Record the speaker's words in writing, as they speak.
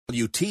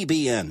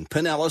WTBN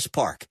Pinellas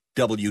Park,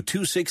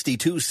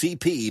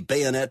 W262CP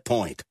Bayonet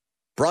Point.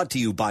 Brought to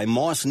you by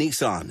Moss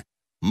Nissan.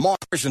 Moss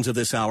versions of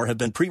this hour have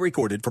been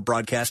pre-recorded for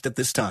broadcast at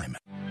this time.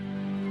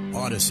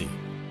 Odyssey.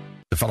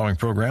 The following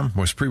program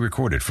was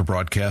pre-recorded for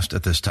broadcast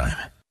at this time.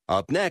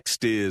 Up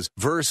next is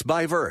Verse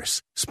by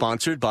Verse,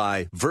 sponsored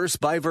by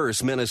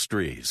Verse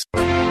Ministries.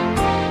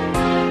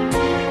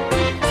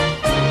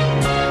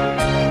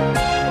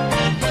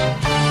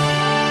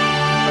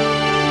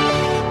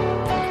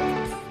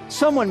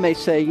 Someone may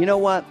say, you know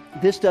what,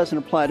 this doesn't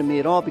apply to me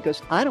at all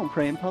because I don't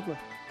pray in public.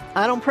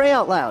 I don't pray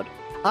out loud.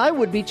 I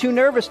would be too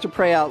nervous to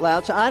pray out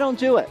loud, so I don't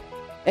do it.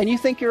 And you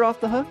think you're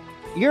off the hook?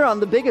 You're on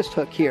the biggest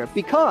hook here,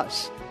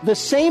 because the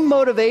same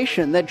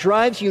motivation that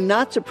drives you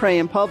not to pray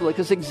in public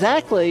is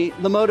exactly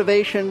the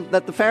motivation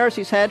that the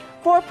Pharisees had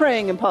for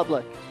praying in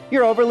public.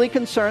 You're overly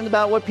concerned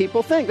about what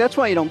people think. That's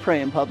why you don't pray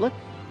in public.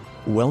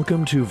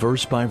 Welcome to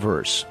Verse by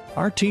Verse.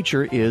 Our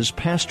teacher is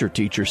Pastor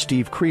Teacher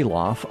Steve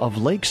Kreloff of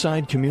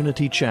Lakeside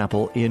Community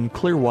Chapel in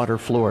Clearwater,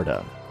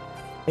 Florida.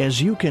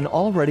 As you can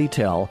already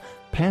tell,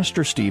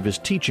 Pastor Steve is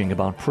teaching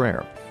about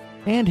prayer,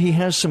 and he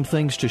has some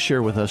things to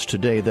share with us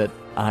today that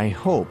I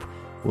hope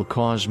will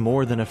cause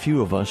more than a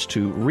few of us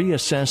to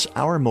reassess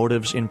our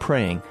motives in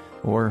praying,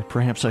 or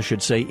perhaps I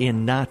should say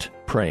in not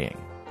praying.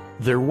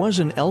 There was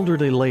an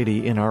elderly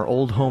lady in our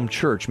old home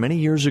church many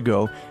years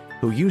ago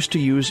who used to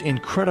use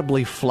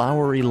incredibly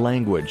flowery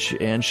language,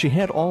 and she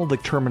had all the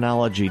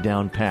terminology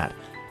down pat,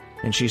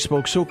 and she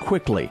spoke so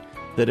quickly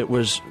that it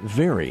was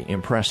very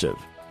impressive.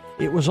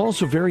 It was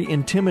also very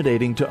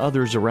intimidating to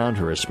others around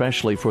her,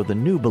 especially for the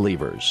new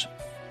believers.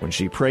 When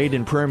she prayed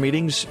in prayer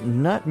meetings,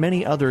 not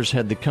many others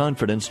had the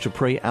confidence to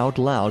pray out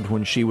loud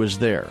when she was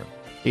there.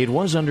 It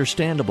was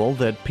understandable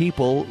that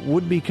people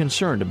would be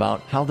concerned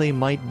about how they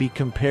might be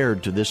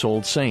compared to this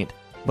old saint,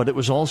 but it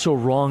was also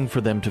wrong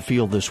for them to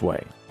feel this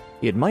way.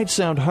 It might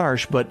sound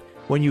harsh, but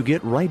when you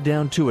get right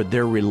down to it,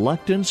 their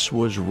reluctance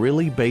was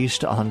really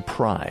based on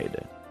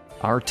pride.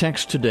 Our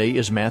text today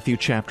is Matthew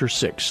chapter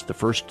 6, the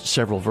first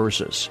several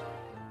verses.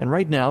 And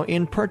right now,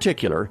 in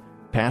particular,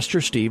 Pastor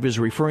Steve is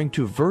referring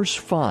to verse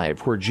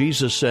 5, where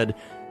Jesus said,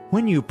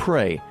 "When you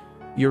pray,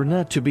 you're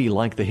not to be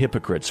like the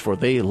hypocrites, for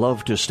they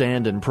love to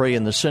stand and pray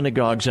in the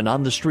synagogues and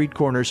on the street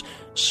corners,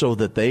 so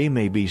that they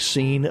may be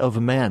seen of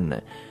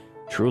men.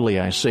 Truly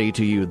I say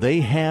to you,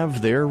 they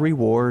have their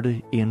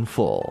reward in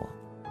full."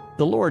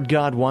 The Lord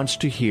God wants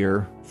to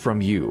hear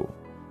from you.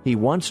 He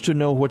wants to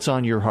know what's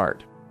on your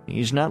heart.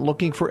 He's not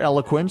looking for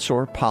eloquence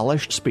or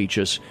polished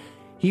speeches.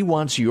 He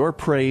wants your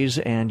praise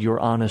and your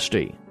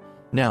honesty.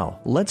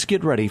 Now, let's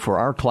get ready for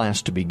our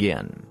class to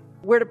begin.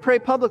 We're to pray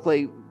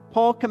publicly.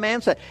 Paul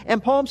commands that.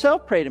 And Paul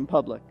himself prayed in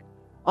public.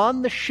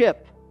 On the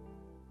ship,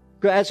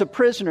 as a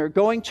prisoner,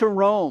 going to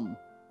Rome.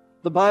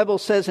 The Bible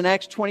says in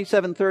Acts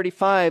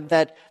 27:35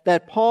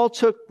 that Paul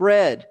took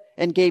bread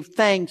and gave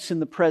thanks in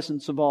the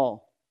presence of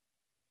all.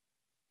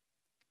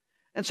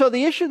 And so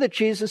the issue that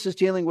Jesus is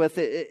dealing with,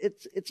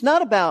 it's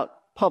not about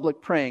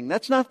public praying.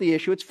 That's not the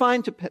issue. It's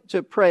fine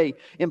to pray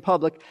in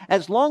public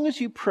as long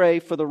as you pray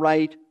for the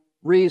right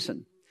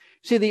reason.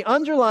 See, the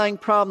underlying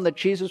problem that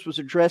Jesus was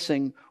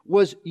addressing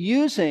was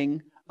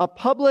using a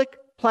public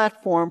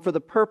platform for the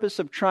purpose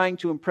of trying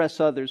to impress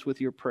others with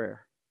your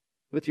prayer,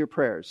 with your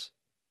prayers,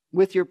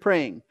 with your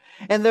praying.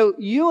 And though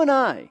you and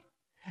I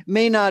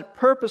may not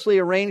purposely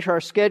arrange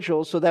our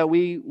schedules so that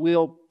we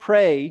will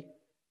pray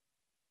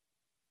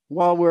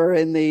while we're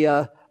in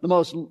the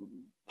most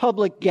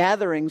public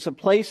gatherings of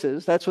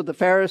places, that's what the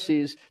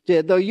Pharisees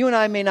did, though you and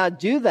I may not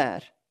do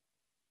that.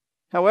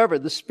 However,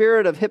 the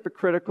spirit of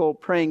hypocritical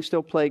praying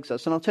still plagues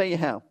us, and I'll tell you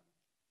how.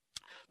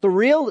 The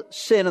real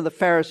sin of the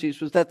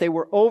Pharisees was that they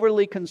were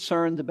overly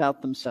concerned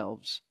about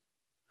themselves.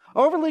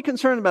 Overly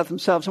concerned about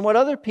themselves and what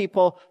other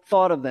people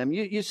thought of them.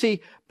 You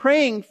see,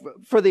 praying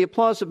for the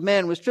applause of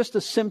men was just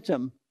a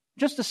symptom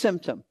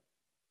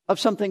of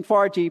something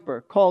far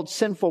deeper called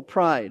sinful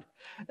pride.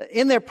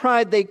 In their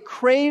pride, they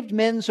craved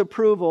men's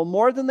approval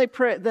more than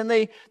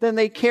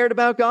they cared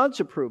about God's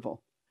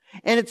approval.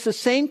 And it's the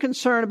same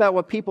concern about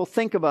what people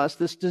think of us,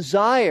 this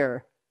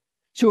desire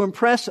to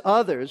impress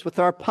others with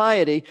our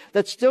piety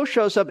that still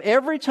shows up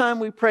every time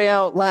we pray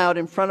out loud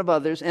in front of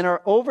others and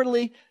are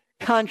overly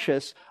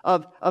conscious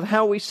of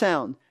how we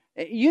sound.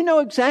 You know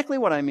exactly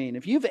what I mean.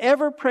 If you've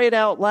ever prayed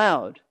out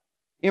loud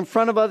in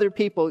front of other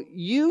people,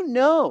 you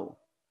know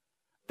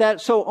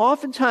that so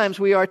oftentimes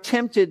we are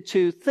tempted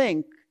to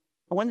think,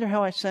 I wonder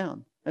how I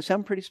sound. I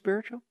sound pretty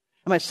spiritual?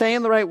 Am I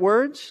saying the right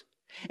words?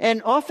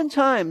 And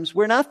oftentimes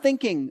we're not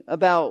thinking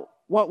about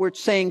what we're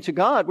saying to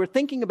God. We're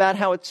thinking about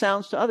how it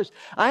sounds to others.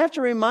 I have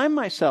to remind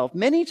myself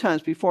many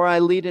times before I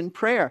lead in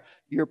prayer,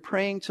 you're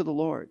praying to the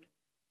Lord,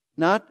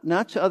 not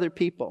to other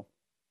people.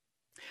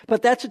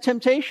 But that's a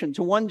temptation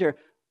to wonder,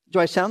 do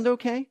I sound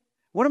okay?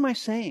 What am I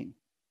saying?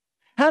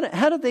 How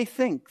do they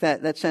think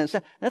that sounds?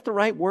 Is that the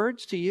right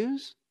words to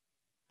use?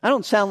 I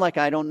don't sound like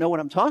I don't know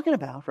what I'm talking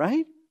about,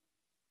 right?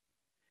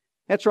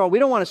 After all, we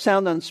don't want to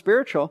sound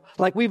unspiritual,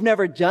 like we've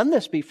never done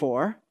this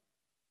before.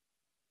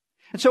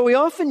 And so we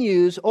often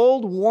use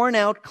old,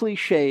 worn-out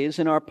cliches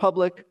in our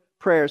public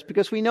prayers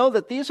because we know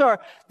that these are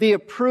the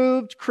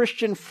approved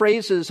Christian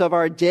phrases of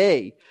our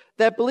day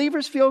that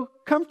believers feel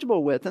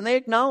comfortable with, and they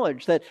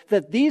acknowledge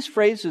that these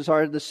phrases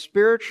are the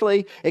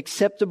spiritually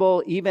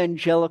acceptable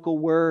evangelical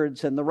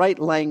words and the right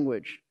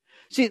language.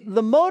 See,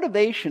 the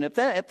motivation, if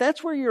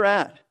that's where you're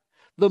at,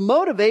 the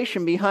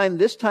motivation behind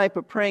this type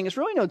of praying is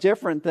really no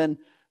different than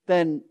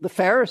the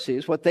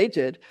Pharisees, what they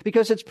did,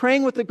 because it's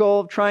praying with the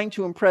goal of trying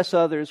to impress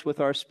others with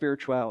our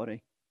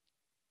spirituality.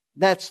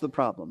 That's the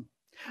problem.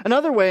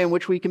 Another way in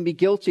which we can be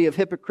guilty of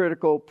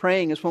hypocritical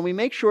praying is when we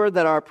make sure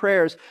that our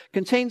prayers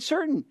contain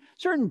certain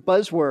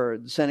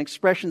buzzwords and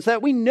expressions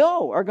that we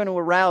know are going to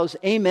arouse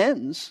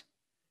amens,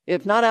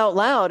 if not out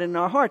loud, in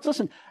our hearts.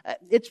 Listen,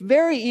 it's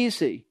very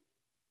easy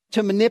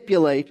to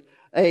manipulate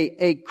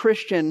a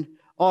Christian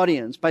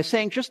audience by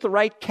saying just the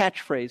right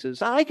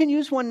catchphrases. I can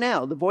use one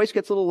now. The voice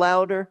gets a little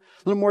louder,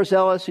 a little more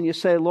zealous, and you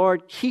say,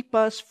 Lord, keep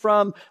us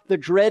from the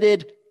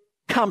dreaded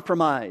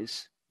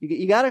compromise.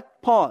 You got to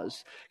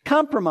pause.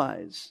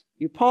 Compromise.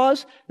 You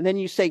pause, and then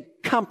you say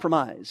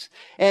compromise.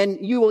 And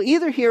you will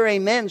either hear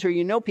amens or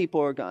you know people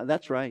are going,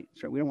 that's right.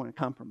 That's right. We don't want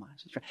to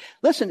compromise. That's right.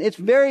 Listen, it's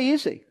very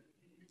easy.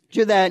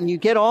 Do that, and you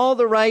get all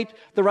the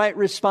right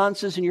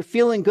responses, and you're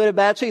feeling good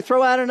about it. So you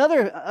throw out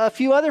a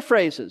few other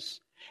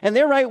phrases, and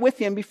they're right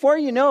with you. And before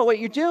you know it, what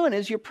you're doing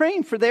is you're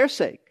praying for their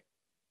sake.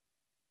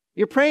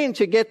 You're praying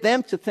to get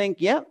them to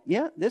think, yeah,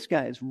 this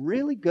guy is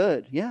really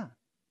good. Yeah.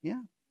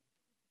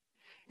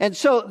 And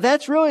so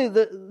that's really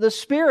the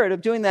spirit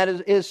of doing that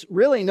is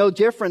really no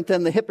different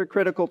than the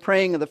hypocritical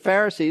praying of the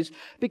Pharisees,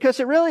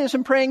 because it really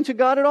isn't praying to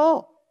God at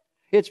all.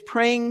 It's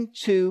praying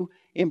to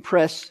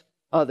impress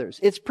others.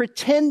 It's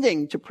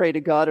pretending to pray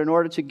to God in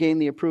order to gain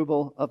the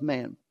approval of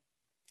man.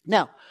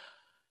 Now,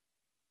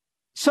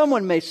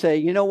 someone may say,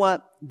 you know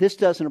what? This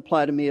doesn't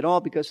apply to me at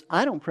all because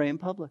I don't pray in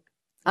public.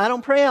 I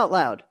don't pray out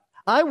loud.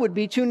 I would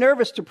be too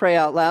nervous to pray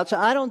out loud, so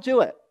I don't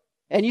do it.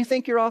 And you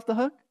think you're off the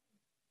hook?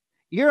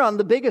 You're on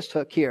the biggest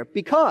hook here,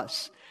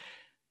 because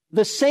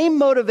the same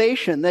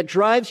motivation that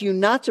drives you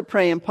not to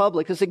pray in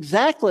public is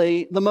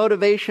exactly the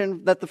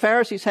motivation that the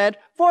Pharisees had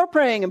for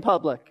praying in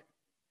public.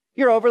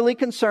 You're overly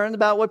concerned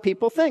about what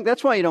people think.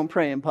 That's why you don't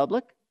pray in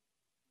public.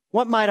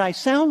 What might I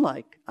sound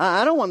like?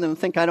 I don't want them to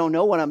think I don't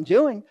know what I'm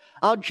doing.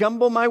 I'll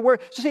jumble my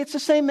words. So see, it's the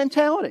same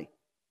mentality.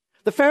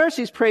 The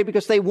Pharisees prayed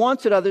because they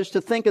wanted others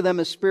to think of them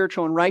as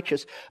spiritual and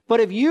righteous. But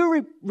if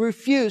you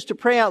refuse to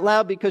pray out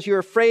loud because you're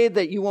afraid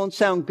that you won't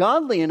sound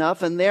godly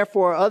enough and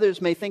therefore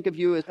others may think of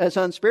you as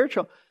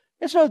unspiritual,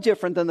 it's no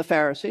different than the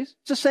Pharisees.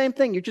 It's the same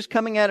thing. You're just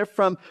coming at it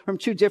from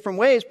two different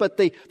ways, but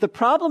the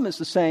problem is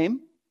the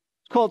same.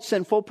 It's called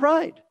sinful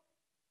pride.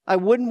 I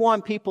wouldn't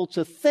want people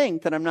to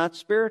think that I'm not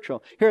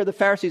spiritual. Here are the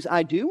Pharisees.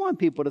 I do want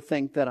people to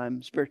think that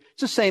I'm spiritual.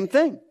 It's the same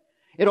thing.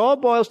 It all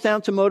boils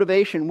down to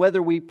motivation,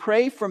 whether we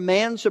pray for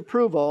man's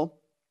approval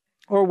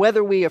or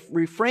whether we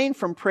refrain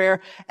from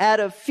prayer out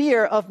of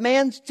fear of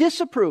man's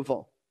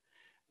disapproval.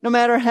 No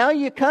matter how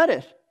you cut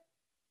it,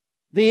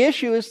 the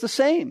issue is the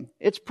same.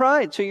 It's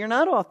pride, so you're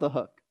not off the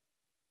hook.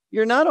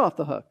 You're not off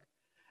the hook.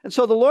 And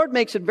so the Lord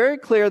makes it very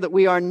clear that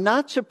we are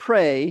not to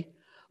pray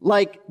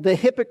like the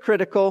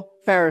hypocritical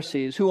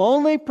Pharisees who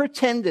only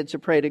pretended to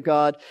pray to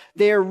God.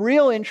 Their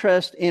real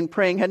interest in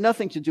praying had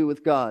nothing to do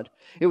with God.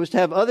 It was to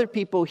have other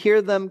people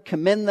hear them,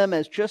 commend them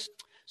as just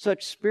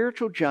such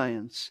spiritual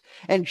giants.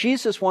 And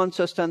Jesus wants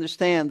us to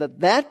understand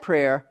that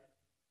prayer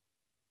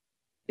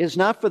is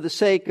not for the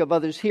sake of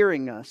others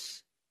hearing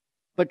us,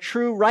 but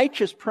true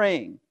righteous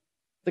praying.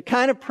 The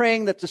kind of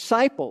praying that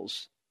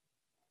disciples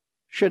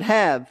should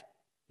have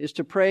is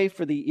to pray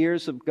for the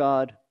ears of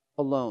God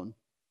alone.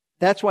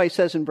 That's why he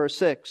says in verse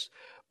 6,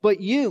 but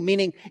you,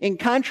 meaning in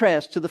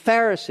contrast to the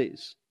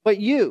Pharisees, but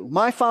you,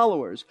 my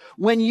followers,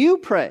 when you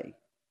pray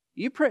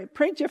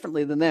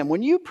differently than them.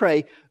 When you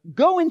pray,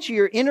 go into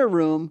your inner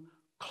room,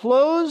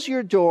 close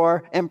your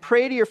door, and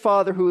pray to your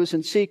Father who is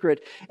in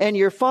secret, and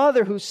your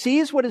Father who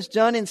sees what is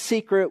done in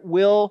secret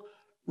will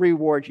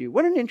reward you.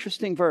 What an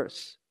interesting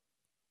verse.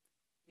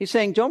 He's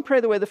saying, don't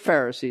pray the way the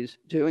Pharisees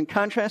do, in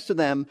contrast to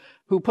them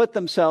who put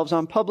themselves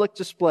on public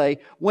display.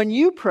 When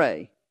you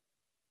pray,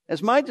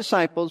 as my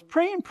disciples,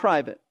 pray in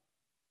private.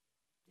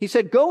 He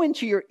said, go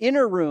into your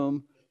inner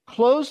room,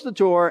 close the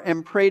door,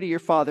 and pray to your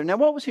Father. Now,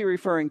 what was he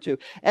referring to?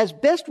 As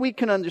best we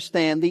can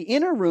understand, the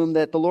inner room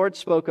that the Lord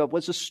spoke of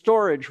was a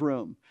storage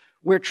room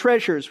where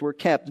treasures were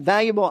kept,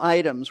 valuable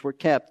items were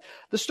kept.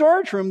 The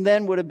storage room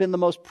then would have been the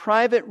most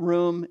private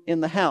room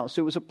in the house.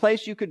 It was a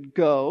place you could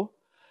go,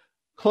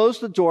 close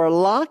the door,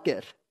 lock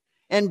it,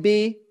 and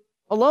be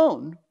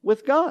alone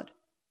with God.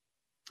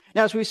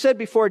 Now, as we said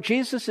before,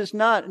 Jesus is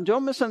not, and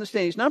don't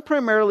misunderstand, he's not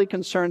primarily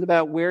concerned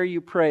about where you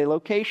pray.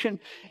 Location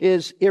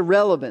is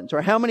irrelevant,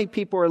 or how many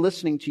people are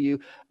listening to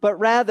you, but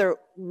rather,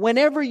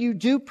 whenever you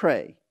do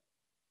pray,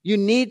 you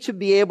need to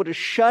be able to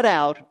shut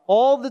out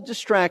all the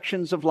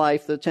distractions of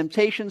life, the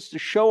temptations to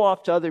show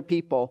off to other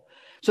people,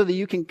 so that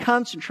you can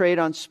concentrate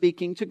on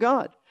speaking to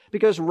God.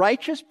 Because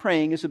righteous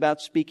praying is about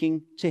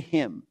speaking to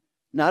Him,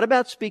 not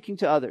about speaking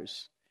to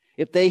others.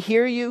 If they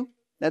hear you,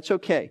 That's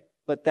okay,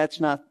 but that's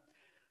not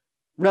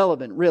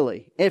relevant,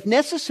 really. If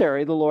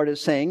necessary, the Lord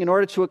is saying, in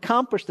order to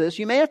accomplish this,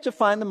 you may have to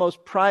find the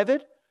most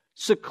private,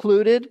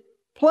 secluded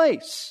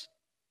place.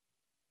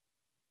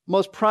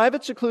 Most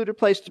private, secluded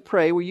place to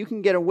pray where you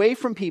can get away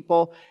from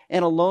people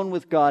and alone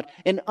with God.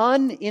 An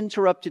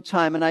uninterrupted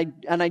time. And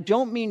I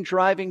don't mean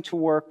driving to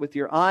work with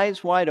your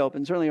eyes wide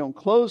open. Certainly don't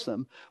close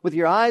them. With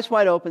your eyes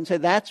wide open, say,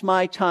 that's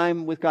my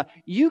time with God.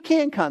 You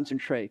can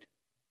concentrate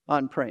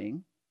on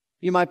praying.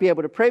 You might be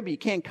able to pray, but you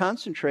can't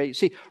concentrate.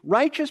 See,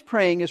 righteous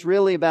praying is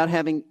really about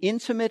having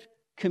intimate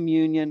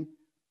communion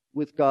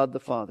with God the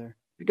Father.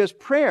 Because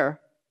prayer,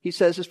 he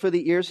says, is for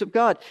the ears of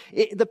God.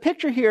 The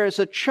picture here is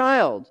a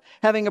child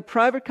having a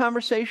private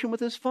conversation with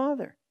his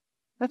father.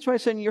 That's why I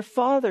said, your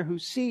Father who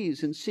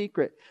sees in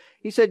secret.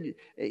 He said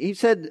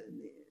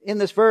in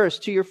this verse,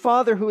 to your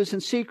Father who is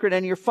in secret,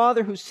 and your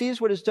Father who sees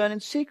what is done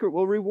in secret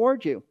will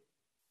reward you.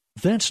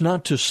 That's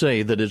not to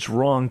say that it's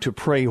wrong to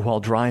pray while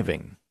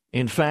driving.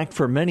 In fact,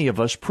 for many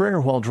of us,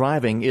 prayer while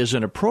driving is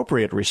an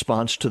appropriate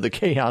response to the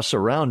chaos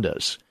around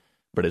us.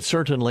 But it's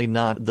certainly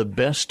not the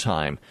best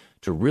time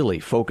to really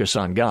focus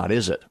on God,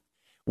 is it?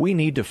 We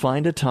need to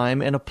find a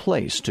time and a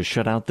place to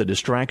shut out the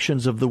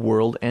distractions of the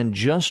world and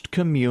just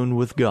commune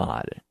with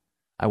God.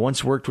 I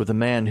once worked with a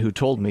man who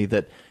told me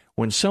that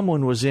when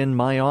someone was in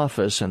my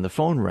office and the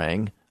phone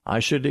rang, I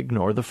should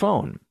ignore the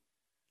phone.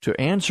 To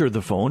answer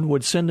the phone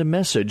would send a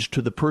message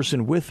to the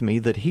person with me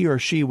that he or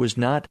she was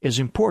not as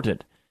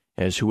important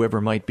as whoever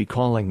might be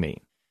calling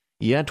me.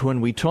 Yet when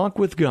we talk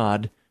with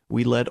God,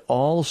 we let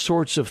all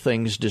sorts of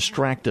things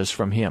distract us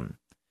from Him.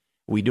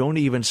 We don't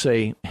even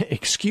say,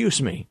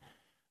 "Excuse me,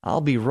 I'll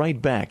be right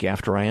back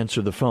after I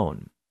answer the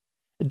phone."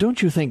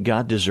 Don't you think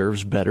God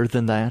deserves better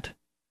than that?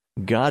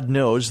 God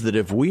knows that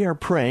if we are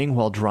praying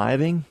while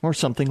driving or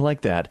something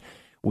like that,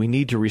 we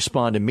need to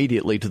respond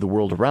immediately to the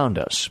world around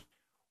us.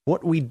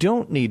 What we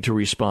don't need to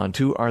respond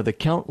to are the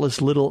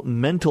countless little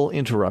mental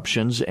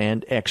interruptions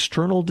and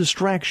external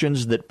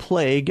distractions that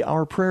plague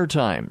our prayer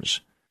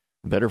times.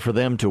 Better for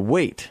them to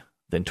wait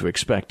than to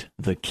expect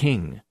the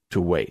King to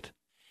wait.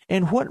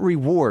 And what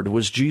reward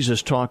was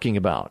Jesus talking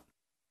about?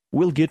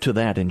 We'll get to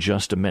that in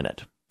just a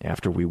minute,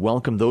 after we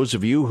welcome those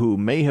of you who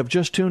may have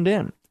just tuned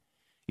in.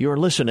 You're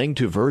listening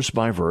to Verse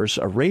by Verse,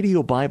 a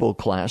radio Bible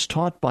class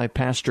taught by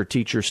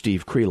pastor-teacher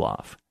Steve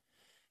Kreloff.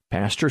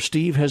 Pastor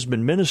Steve has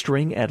been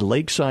ministering at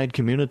Lakeside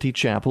Community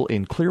Chapel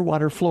in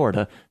Clearwater,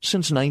 Florida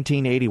since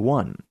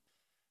 1981.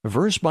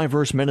 Verse by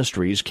Verse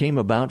Ministries came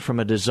about from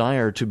a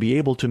desire to be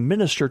able to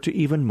minister to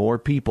even more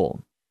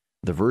people.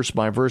 The Verse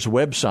by Verse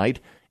website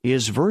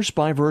is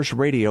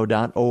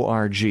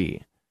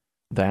versebyverseradio.org.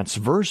 That's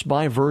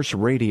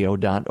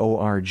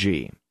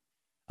versebyverseradio.org.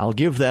 I'll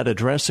give that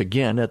address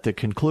again at the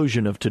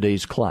conclusion of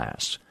today's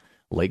class.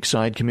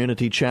 Lakeside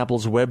Community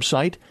Chapel's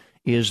website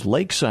is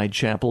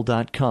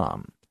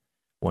lakesidechapel.com.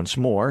 Once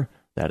more,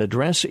 that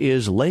address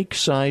is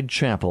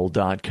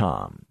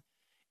lakesidechapel.com.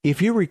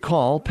 If you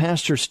recall,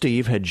 Pastor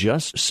Steve had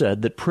just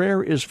said that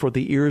prayer is for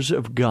the ears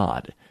of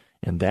God,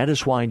 and that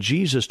is why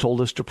Jesus told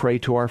us to pray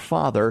to our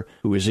Father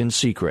who is in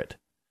secret.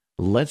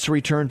 Let's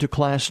return to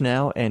class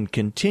now and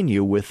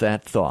continue with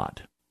that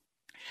thought.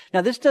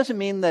 Now, this doesn't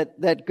mean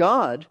that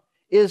God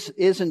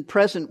isn't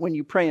present when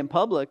you pray in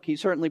public. He's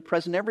certainly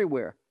present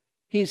everywhere.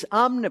 He's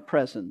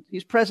omnipresent.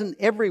 He's present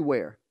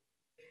everywhere.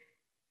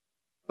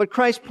 But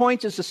Christ's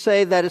point is to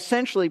say that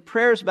essentially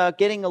prayer is about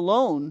getting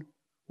alone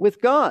with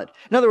God.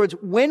 In other words,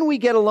 when we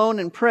get alone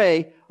and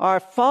pray, our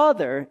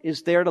Father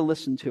is there to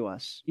listen to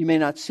us. You may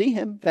not see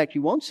Him. In fact,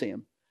 you won't see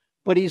Him.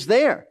 But He's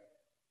there.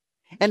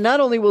 And not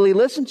only will He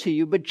listen to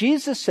you, but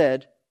Jesus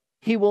said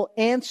He will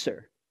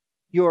answer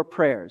your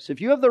prayers.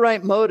 If you have the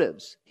right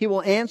motives, He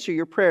will answer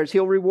your prayers.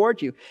 He'll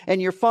reward you. And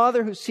your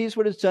Father who sees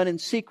what is done in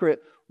secret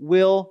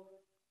will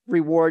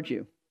reward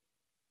you.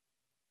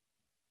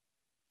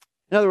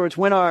 In other words,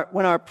 when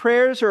our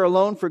prayers are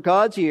alone for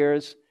God's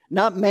ears,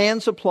 not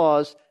man's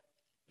applause,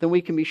 then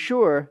we can be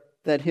sure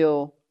that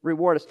He'll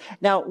reward us.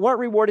 Now, what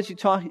reward is he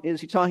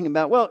talking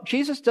about? Well,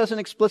 Jesus doesn't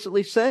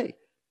explicitly say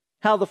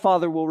how the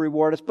Father will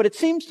reward us, but it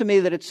seems to me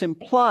that it's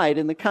implied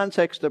in the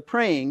context of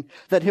praying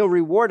that He'll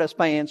reward us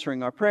by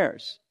answering our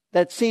prayers.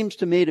 That seems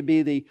to me to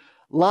be the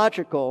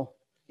logical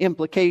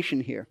implication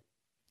here.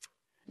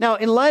 Now,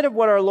 in light of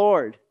what our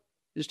Lord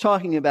is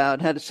talking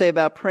about, had to say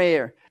about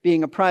prayer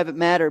being a private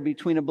matter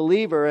between a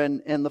believer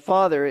and the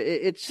Father,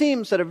 it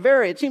seems to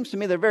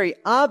me that a very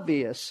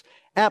obvious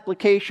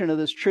application of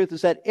this truth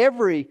is that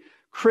every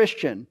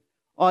Christian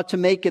ought to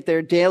make it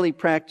their daily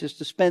practice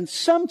to spend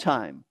some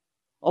time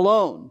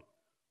alone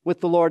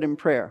with the Lord in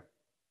prayer.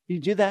 Do you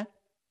do that?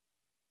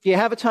 Do you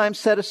have a time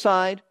set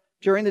aside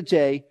during the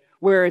day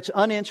where it's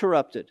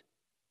uninterrupted?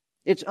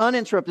 It's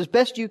uninterrupted as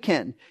best you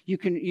can.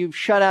 You've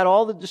shut out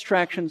all the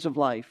distractions of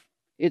life.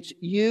 It's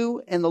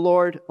you and the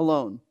Lord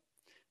alone.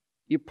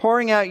 You're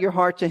pouring out your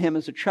heart to Him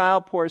as a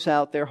child pours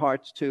out their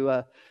hearts to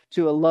a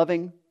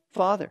loving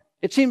Father.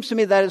 It seems to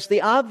me that is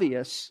the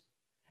obvious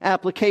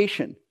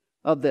application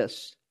of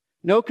this.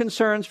 No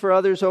concerns for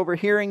others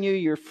overhearing you.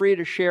 You're free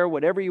to share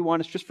whatever you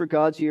want. It's just for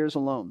God's ears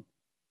alone.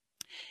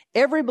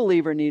 Every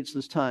believer needs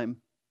this time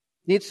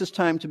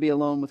to be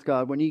alone with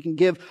God, when you can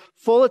give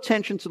full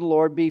attention to the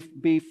Lord,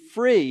 be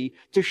free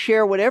to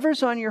share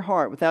whatever's on your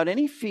heart without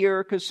any fear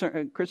or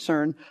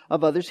concern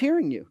of others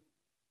hearing you.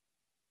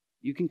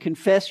 You can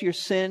confess your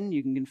sin.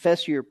 You can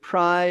confess your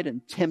pride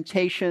and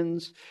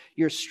temptations,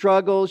 your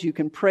struggles. You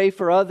can pray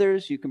for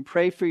others. You can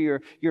pray for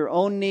your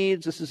own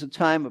needs. This is a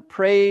time of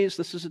praise.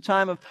 This is a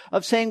time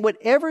of saying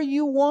whatever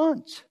you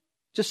want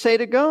to say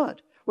to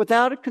God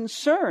without a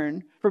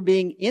concern for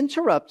being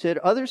interrupted,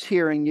 others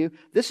hearing you.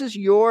 This is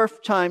your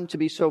time to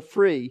be so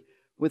free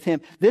with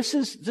Him. This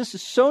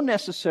is so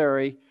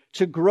necessary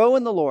to grow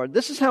in the Lord.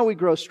 This is how we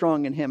grow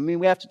strong in Him. I mean,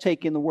 we have to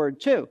take in the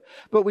Word too.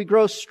 But we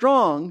grow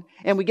strong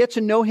and we get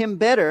to know Him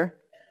better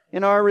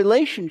in our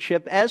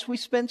relationship as we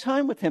spend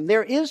time with Him.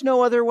 There is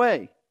no other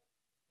way.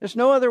 There's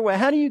no other way.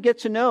 How do you get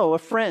to know a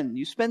friend?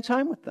 You spend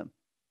time with them.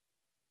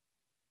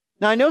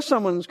 Now, I know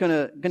someone's going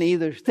to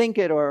either think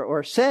it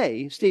or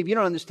say, Steve, you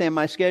don't understand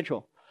my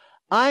schedule.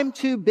 I'm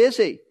too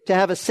busy to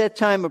have a set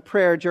time of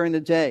prayer during the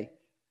day.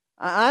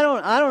 I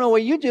don't know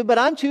what you do, but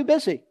I'm too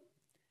busy.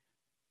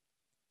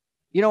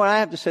 You know what I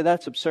have to say?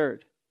 That's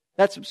absurd.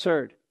 That's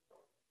absurd.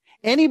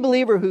 Any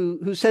believer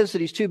who says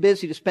that he's too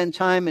busy to spend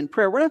time in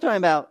prayer, we're not talking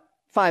about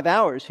 5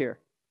 hours here.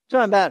 We're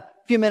talking about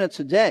a few minutes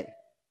a day.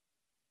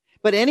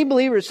 But any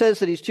believer who says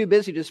that he's too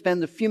busy to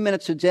spend a few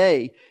minutes a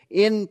day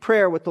in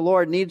prayer with the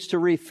Lord needs to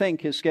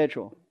rethink his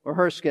schedule or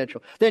her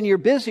schedule. Then you're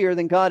busier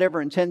than God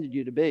ever intended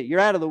you to be.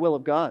 You're out of the will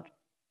of God.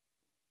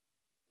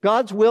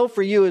 God's will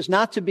for you is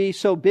not to be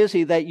so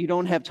busy that you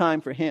don't have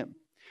time for Him.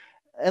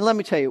 And let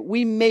me tell you,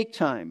 we make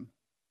time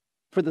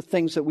for the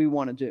things that we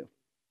want to do.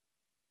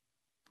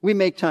 We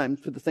make time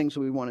for the things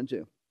that we want to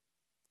do.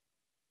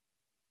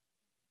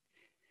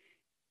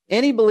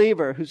 Any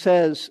believer who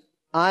says,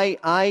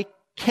 I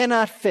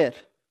cannot fit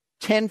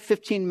 10,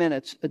 15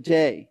 minutes a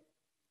day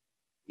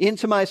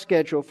into my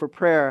schedule for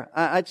prayer,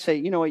 I'd say,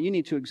 you know what, you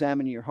need to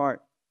examine your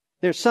heart.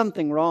 There's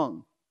something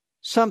wrong.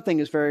 Something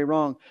is very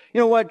wrong. You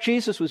know what?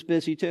 Jesus was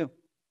busy too.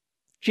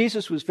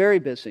 Jesus was very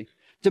busy.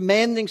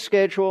 Demanding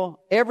schedule.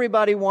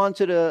 Everybody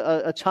wanted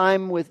a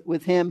time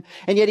with Him.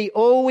 And yet He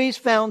always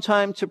found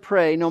time to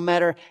pray, no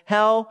matter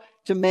how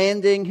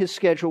demanding His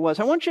schedule was.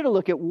 I want you to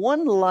look at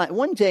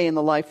one day in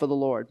the life of the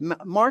Lord.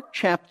 Mark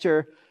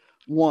chapter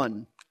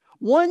 1.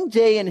 One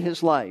day in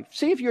His life.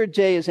 See if your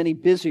day is any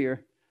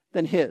busier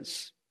than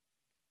His.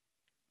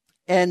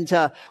 And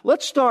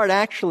let's start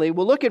we'll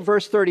look at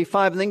verse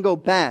 35 and then go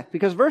back,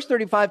 because verse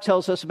 35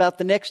 tells us about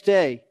the next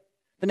day.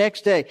 The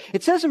next day.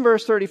 It says in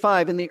verse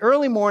 35, in the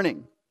early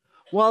morning,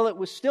 while it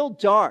was still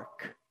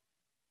dark,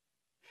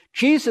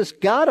 Jesus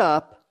got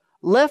up,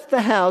 left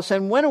the house,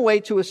 and went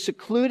away to a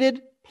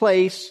secluded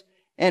place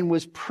and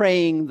was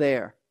praying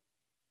there.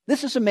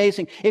 This is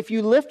amazing. If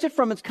you lift it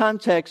from its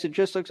context, it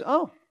just looks,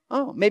 oh,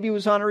 maybe he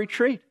was on a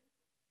retreat.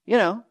 You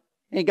know,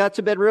 and he got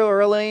to bed real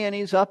early and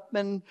he's up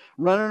and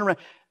running around.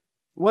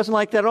 It wasn't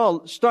like that at all.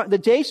 The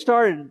day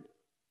started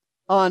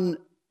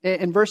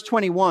in verse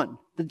 21.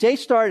 The day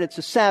started, it's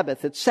a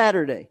Sabbath, it's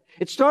Saturday.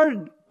 It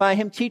started by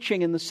him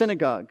teaching in the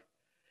synagogue.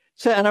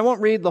 So, and I won't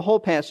read the whole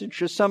passage,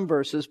 just some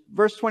verses.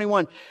 Verse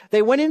 21,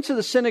 they went into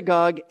the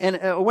synagogue and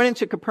went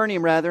into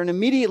Capernaum rather, and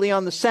immediately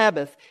on the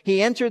Sabbath,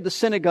 he entered the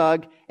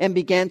synagogue and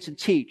began to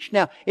teach.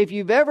 Now, if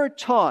you've ever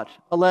taught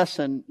a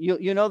lesson,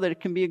 you know that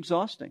it can be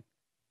exhausting.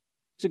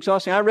 It's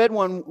exhausting. I read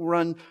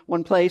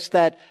one place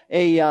that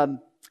a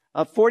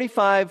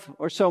 45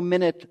 or so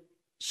minute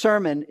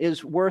sermon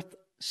is worth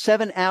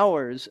 7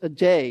 hours a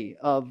day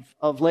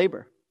of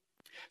labor.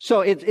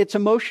 So it's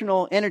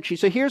emotional energy.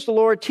 So here's the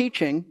Lord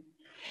teaching.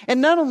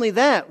 And not only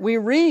that, we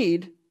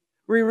read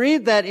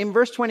that in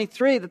verse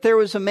 23 that there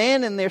was a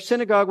man in their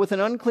synagogue with an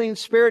unclean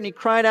spirit, and he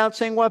cried out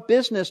saying, "What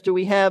business do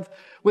we have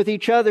with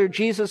each other,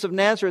 Jesus of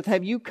Nazareth?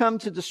 Have you come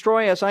to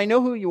destroy us? I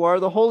know who you are,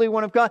 the Holy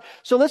One of God."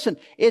 So listen,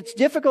 it's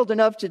difficult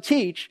enough to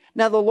teach.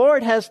 Now the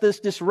Lord has this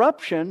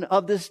disruption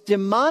of this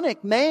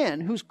demonic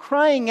man who's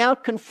crying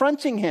out,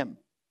 confronting him.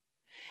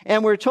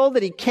 And we're told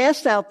that he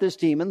cast out this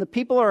demon. The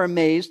people are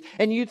amazed.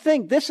 And you'd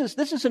think this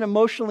is an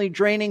emotionally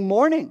draining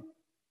morning.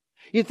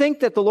 You'd think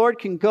that the Lord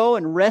can go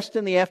and rest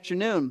in the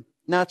afternoon.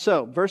 Not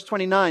so. Verse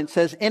 29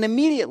 says, and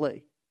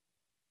immediately,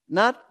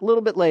 not a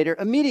little bit later,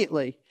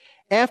 immediately,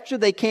 after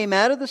they came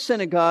out of the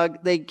synagogue,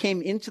 they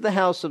came into the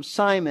house of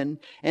Simon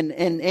and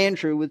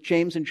Andrew with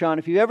James and John.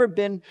 If you've ever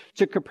been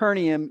to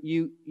Capernaum,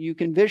 you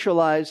can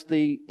visualize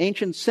the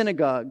ancient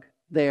synagogue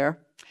there.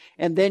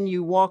 And then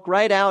you walk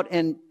right out,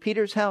 and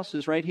Peter's house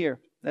is right here.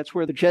 That's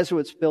where the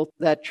Jesuits built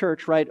that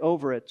church right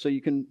over it, so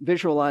you can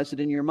visualize it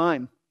in your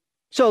mind.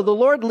 So the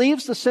Lord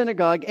leaves the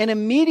synagogue and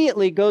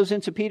immediately goes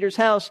into Peter's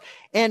house,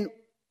 and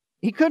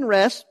he couldn't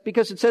rest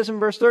because it says in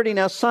verse 30,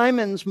 now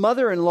Simon's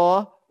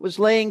mother-in-law was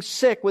laying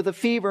sick with a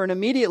fever, and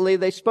immediately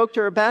they spoke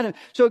to her about him.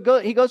 So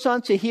he goes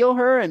on to heal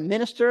her and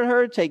minister to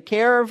her, take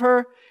care of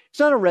her. It's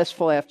not a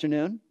restful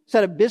afternoon. He's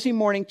had a busy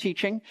morning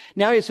teaching.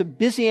 Now he has a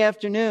busy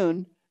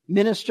afternoon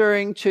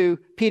ministering to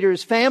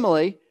Peter's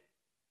family.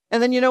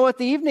 And then you know what?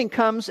 The evening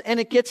comes and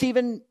it gets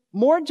even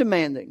more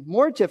demanding,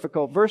 more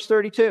difficult. Verse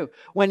 32,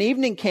 when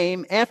evening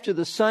came, after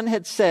the sun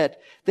had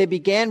set, they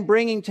began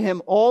bringing to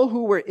him all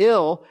who were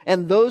ill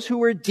and those who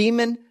were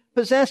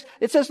demon-possessed.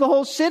 It says the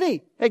whole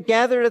city had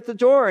gathered at the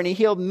door, and he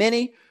healed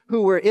many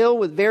who were ill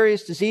with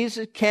various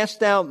diseases,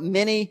 cast out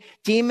many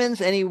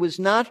demons, and he was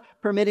not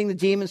permitting the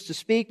demons to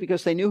speak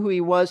because they knew who he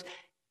was.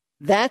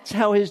 That's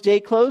how his day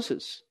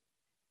closes.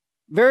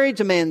 Very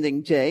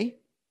demanding day.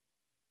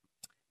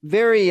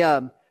 Very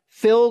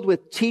filled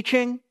with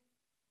teaching,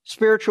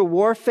 spiritual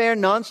warfare,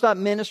 nonstop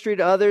ministry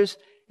to others.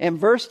 And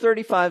verse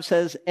 35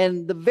 says,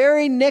 and the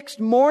very next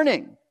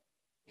morning,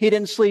 he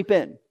didn't sleep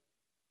in.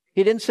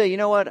 He didn't say, you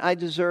know what, I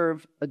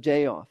deserve a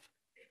day off.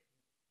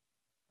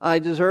 I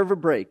deserve a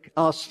break.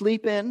 I'll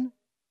sleep in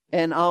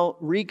and I'll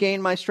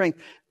regain my strength.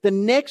 The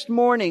next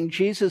morning,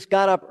 Jesus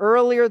got up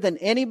earlier than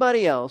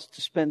anybody else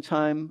to spend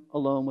time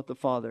alone with the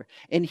Father.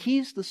 And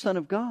he's the Son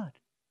of God.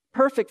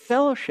 Perfect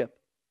fellowship.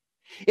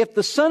 If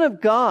the Son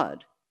of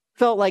God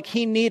felt like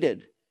he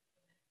needed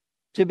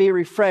to be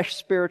refreshed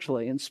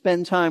spiritually and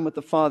spend time with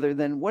the Father,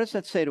 then what does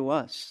that say to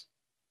us?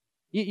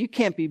 You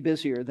can't be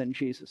busier than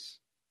Jesus.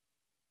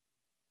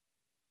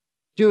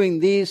 Doing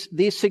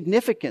these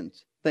significant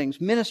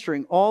things,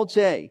 ministering all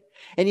day,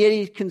 and yet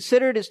he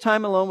considered his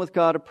time alone with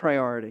God a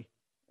priority.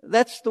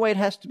 That's the way it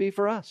has to be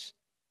for us.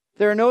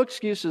 There are no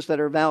excuses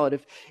that are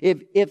valid.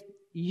 If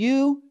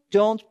you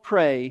don't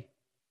pray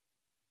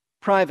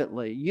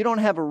privately, you don't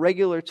have a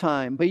regular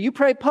time, but you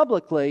pray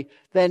publicly,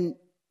 then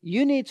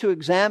you need to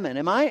examine,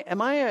 am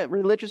I a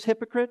religious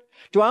hypocrite?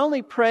 Do I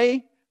only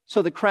pray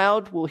so the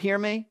crowd will hear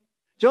me?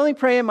 Do I only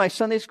pray in my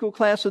Sunday school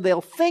class so they'll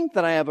think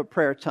that I have a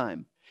prayer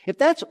time? If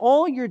that's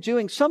all you're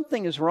doing,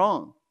 something is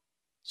wrong.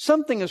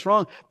 Something is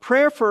wrong.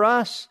 Prayer for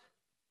us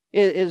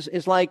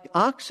is like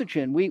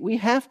oxygen. We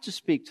have to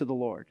speak to the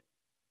Lord.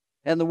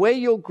 And the way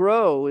you'll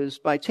grow is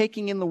by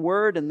taking in the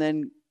Word and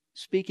then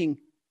speaking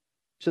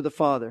to the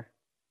Father.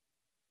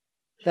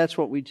 That's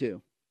what we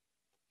do.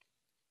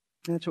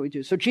 That's what we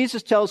do. So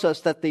Jesus tells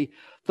us that the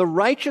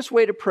righteous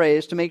way to pray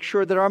is to make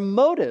sure that our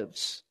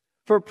motives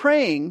for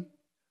praying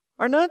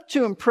are not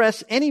to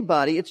impress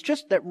anybody. It's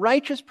just that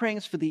righteous praying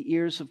is for the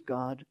ears of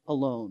God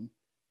alone.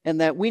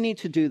 And that we need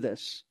to do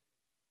this.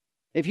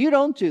 If you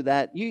don't do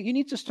that, you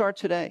need to start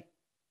today.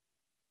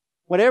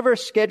 Whatever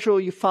schedule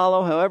you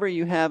follow, however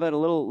you have it, a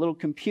little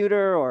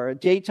computer or a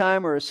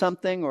daytime or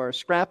something or a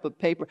scrap of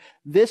paper,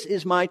 this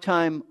is my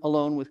time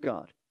alone with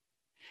God.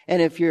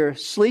 And if you're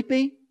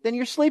sleepy, then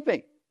you're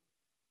sleeping.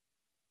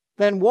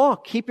 Then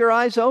walk, keep your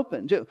eyes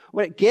open.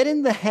 Get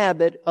in the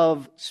habit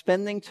of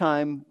spending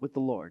time with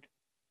the Lord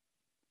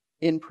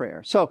in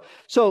prayer. So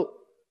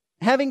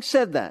having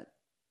said that,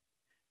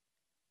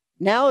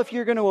 now if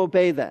you're going to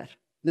obey that,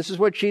 this is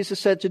what Jesus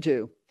said to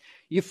do.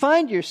 You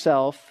find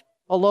yourself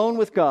alone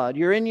with God.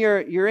 You're in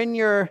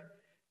your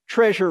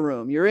treasure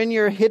room. You're in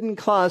your hidden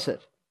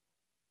closet.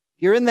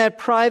 You're in that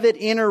private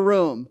inner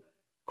room.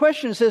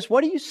 Question is this,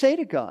 what do you say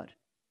to God?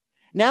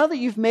 Now that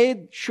you've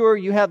made sure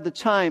you have the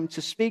time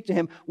to speak to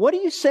Him, what do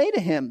you say to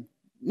Him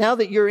now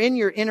that you're in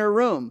your inner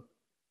room?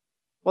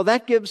 Well,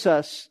 that leads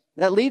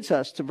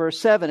us to verse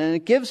 7, and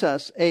it gives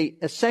us a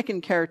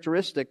second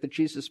characteristic that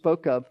Jesus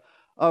spoke of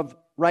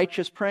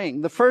righteous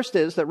praying. The first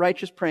is that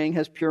righteous praying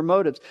has pure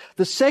motives.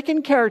 The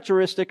second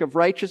characteristic of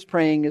righteous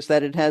praying is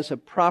that it has a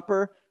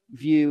proper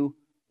view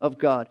of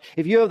God.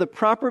 If you have the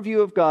proper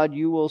view of God,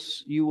 you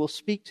will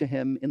speak to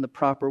Him in the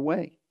proper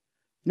way.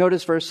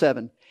 Notice verse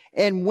 7.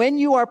 And when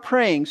you are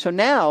praying, so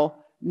now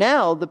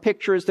the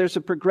picture is there's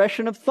a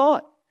progression of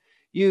thought.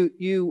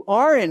 You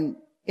are in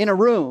a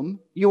room,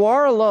 you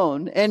are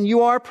alone, and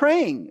you are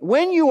praying.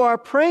 When you are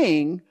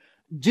praying,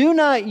 do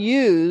not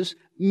use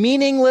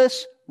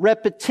meaningless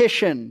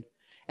repetition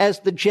as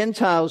the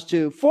Gentiles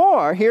do.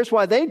 For, here's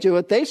why they do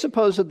it, they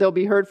suppose that they'll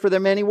be heard for their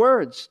many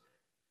words.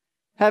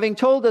 Having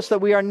told us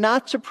that we are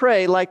not to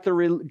pray like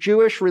the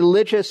Jewish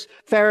religious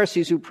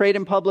Pharisees who prayed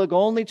in public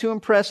only to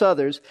impress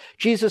others,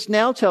 Jesus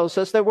now tells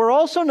us that we're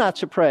also not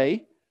to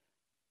pray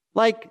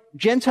like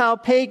Gentile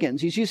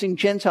pagans. He's using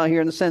Gentile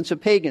here in the sense of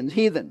pagans,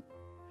 heathen,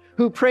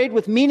 who prayed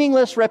with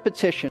meaningless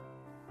repetition.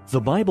 The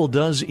Bible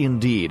does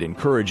indeed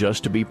encourage us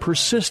to be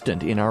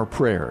persistent in our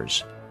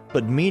prayers,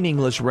 but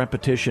meaningless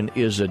repetition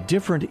is a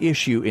different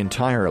issue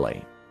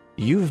entirely.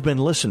 You've been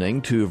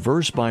listening to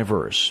Verse by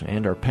Verse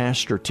and our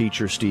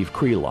pastor-teacher Steve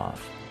Kreloff.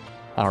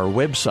 Our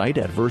website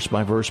at Verse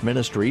by Verse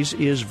Ministries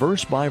is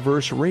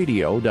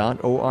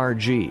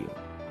versebyverseradio.org.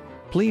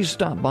 Please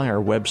stop by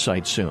our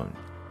website soon.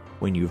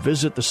 When you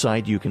visit the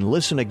site, you can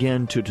listen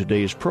again to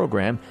today's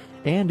program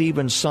and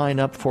even sign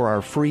up for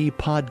our free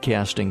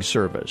podcasting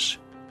service.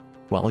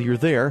 While you're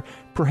there,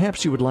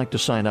 perhaps you would like to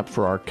sign up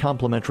for our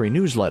complimentary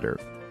newsletter.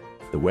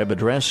 The web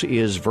address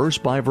is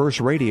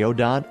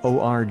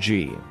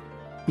versebyverseradio.org.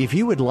 If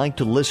you would like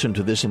to listen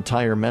to this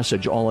entire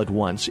message all at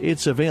once,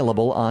 it's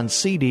available on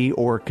CD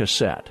or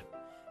cassette.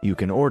 You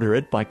can order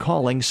it by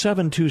calling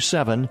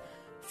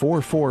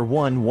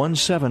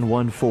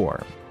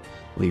 727-441-1714.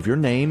 Leave your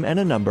name and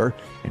a number,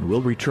 and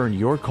we'll return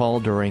your call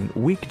during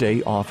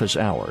weekday office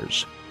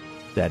hours.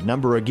 That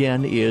number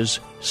again is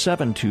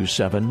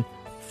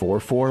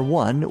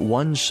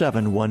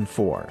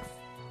 727-441-1714.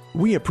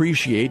 We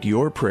appreciate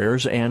your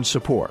prayers and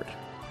support.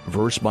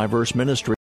 Verse by Verse Ministry